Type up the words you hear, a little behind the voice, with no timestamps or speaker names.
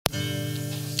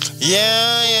Yeah,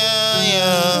 yeah,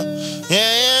 yeah.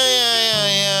 Yeah, yeah, yeah, yeah,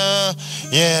 yeah.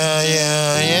 Yeah,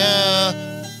 yeah,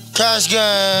 yeah. Cash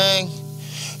gang.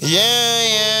 Yeah,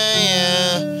 yeah,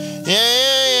 yeah. Yeah,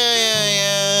 yeah, yeah, yeah,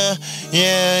 yeah.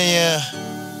 Yeah, yeah.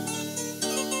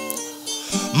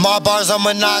 My bars are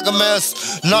monogamous.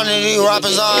 None of these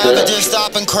rappers are ever just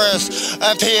stopping Chris.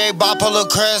 MPA bipolar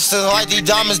Chris. It's like these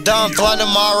diamonds done flooding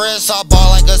my wrist. I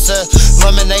ball like a sis.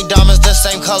 Lemonade diamonds the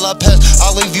same color piss.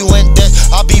 I'll leave you in dick.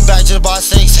 I'll be back just by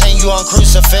 6. Hang you on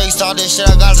crucifix. All this shit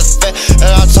I gotta spit.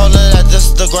 And I told her that this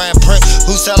is the Grand Prix.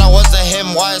 Who said I wasn't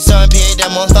him? Why is MPA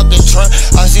that motherfucking trend?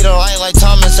 I see the light like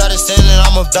Thomas Edison. And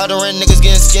I'm a veteran. Niggas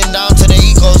getting skinned down to the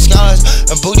eco scholars.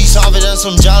 And booty softer than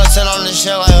some gelatin on this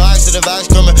shit like laxative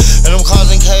excrement. And I'm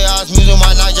causing chaos. Music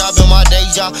my night job and my day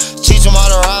job. Teach them how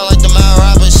to ride like the mad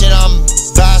rapper. Shit, I'm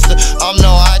bastard. I'm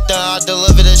no actor. I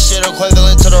deliver this shit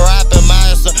equivalent to the rapping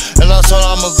master. And I told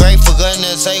I'm a great for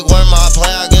goodness sake. When my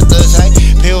play, I get this hate.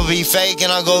 People be fake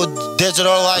and I go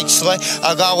digital like Slay.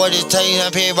 I got what it takes.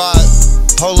 MPA by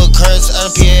Polar Chris.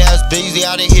 MPA has busy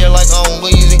out of here like I'm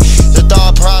Weezy. The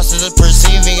thought process is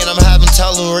perceiving and I'm having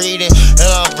trouble reading. And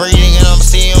I'm breathing and I'm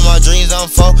seeing my dreams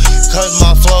unfold. Cause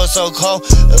my flow is so cold.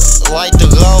 Like the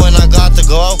glow and I got the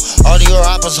glow. All these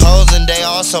rappers hoes and they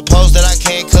all suppose that I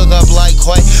can't cook up like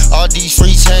Quay. All these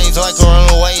free chains like a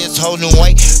runaway is holding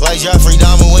weight. Like Jeffrey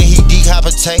Dahmer when he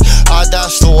decapitate.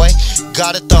 That's the way.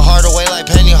 Got it the harder way like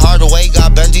Penny Hardaway.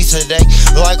 Got Benji today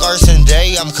like Arson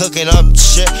Day. I'm cooking up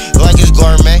shit like it's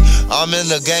gourmet. I'm in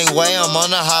the gangway, I'm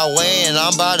on the highway. And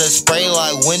I'm about to spray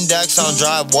like Windex on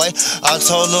driveway. I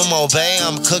told them obey,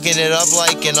 I'm cooking it up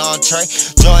like an entree.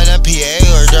 Join MPA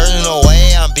or there's no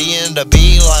way. I'm being the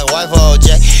B like wife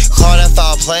OJ. Call that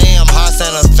foul play, I'm hot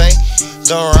Santa Fe.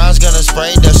 The rounds gonna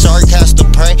spray, the shark has to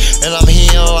pray. And I'm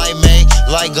healing like May,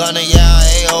 like Gunna,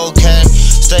 yeah, A-OK.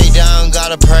 Stay down,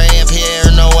 gotta pray. MPA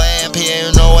or no way,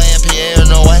 MPA or no way, MPA or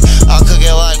no way. I'll cook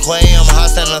it like Quay, I'm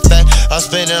hot Santa Fe. I'm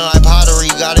spinning like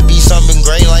pottery, gotta be something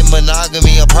great like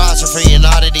monogamy. Apostrophe and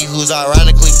oddity who's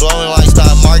ironically blowing like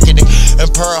stock marketing.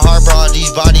 And Pearl Harbor, all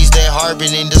these bodies they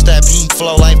harboring. Just that pink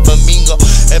flow like flamingo.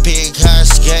 MPA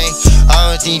cash gang, I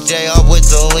don't think they up with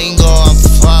the lingo. I'm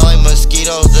fly like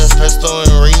mosquitoes, this pistol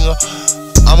and Ringo.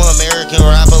 I'm an American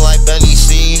rapper like Benny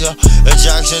Siegel.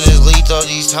 Injection is lethal,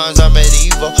 these times are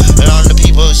medieval. And I'm the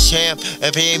people's champ.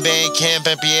 MPA band camp,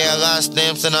 MPA I got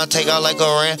stamps. And I take out like a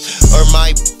ramp. Or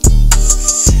my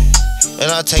and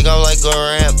I take out like a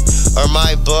ramp. Or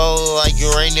my blow like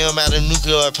uranium at a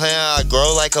nuclear plant. I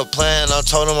grow like a plant. I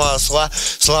told them I'll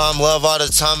slime love all the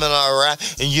time and I rap.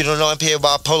 And you don't know MPA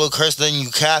about Polar Chris, then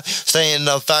you cap. Saying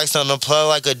the facts on the plug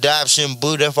like adaption.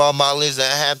 Boot if all my leads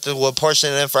that happen with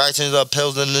portion infractions of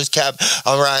pills in this cap.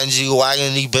 I'm riding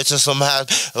G-Wagon, these bitches some have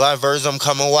live verse. I'm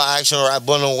coming with action rap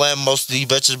on the web. Most of these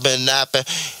bitches been napping.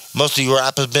 Most of you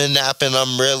rappers been napping,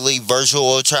 I'm really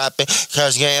virtual trapping.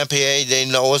 Cash gang MPA, they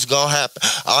know what's gonna happen.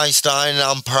 Einstein,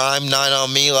 I'm prime, 9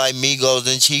 on me like Migos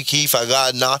and Chief Keef. I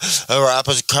got 9. And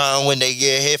rappers crying when they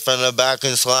get hit from the back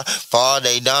and slime. For all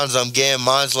they downs, I'm getting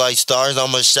mines like stars.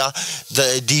 I'm a shot.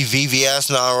 The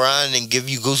DVVS not rhyme and give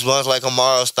you goosebumps like a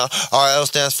Morrow Stone. RL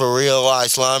stands for real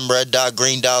life. Slime, red dot,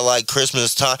 green dot like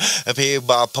Christmas time. MPA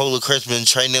bipolar Chris been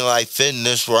training like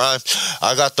fitness rhymes.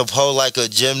 I got the pole like a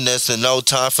gymnast and no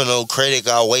time for no critic.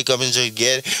 I wake up and just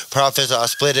get it. Profits, I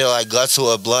split it like guts to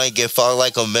a blunt. Get fucked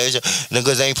like a measure.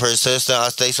 Niggas ain't persistent. I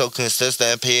stay so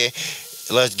consistent.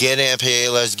 MPA, let's get it.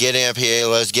 MPA, let's get it.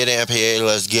 MPA, let's get it. MPA,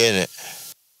 let's get it.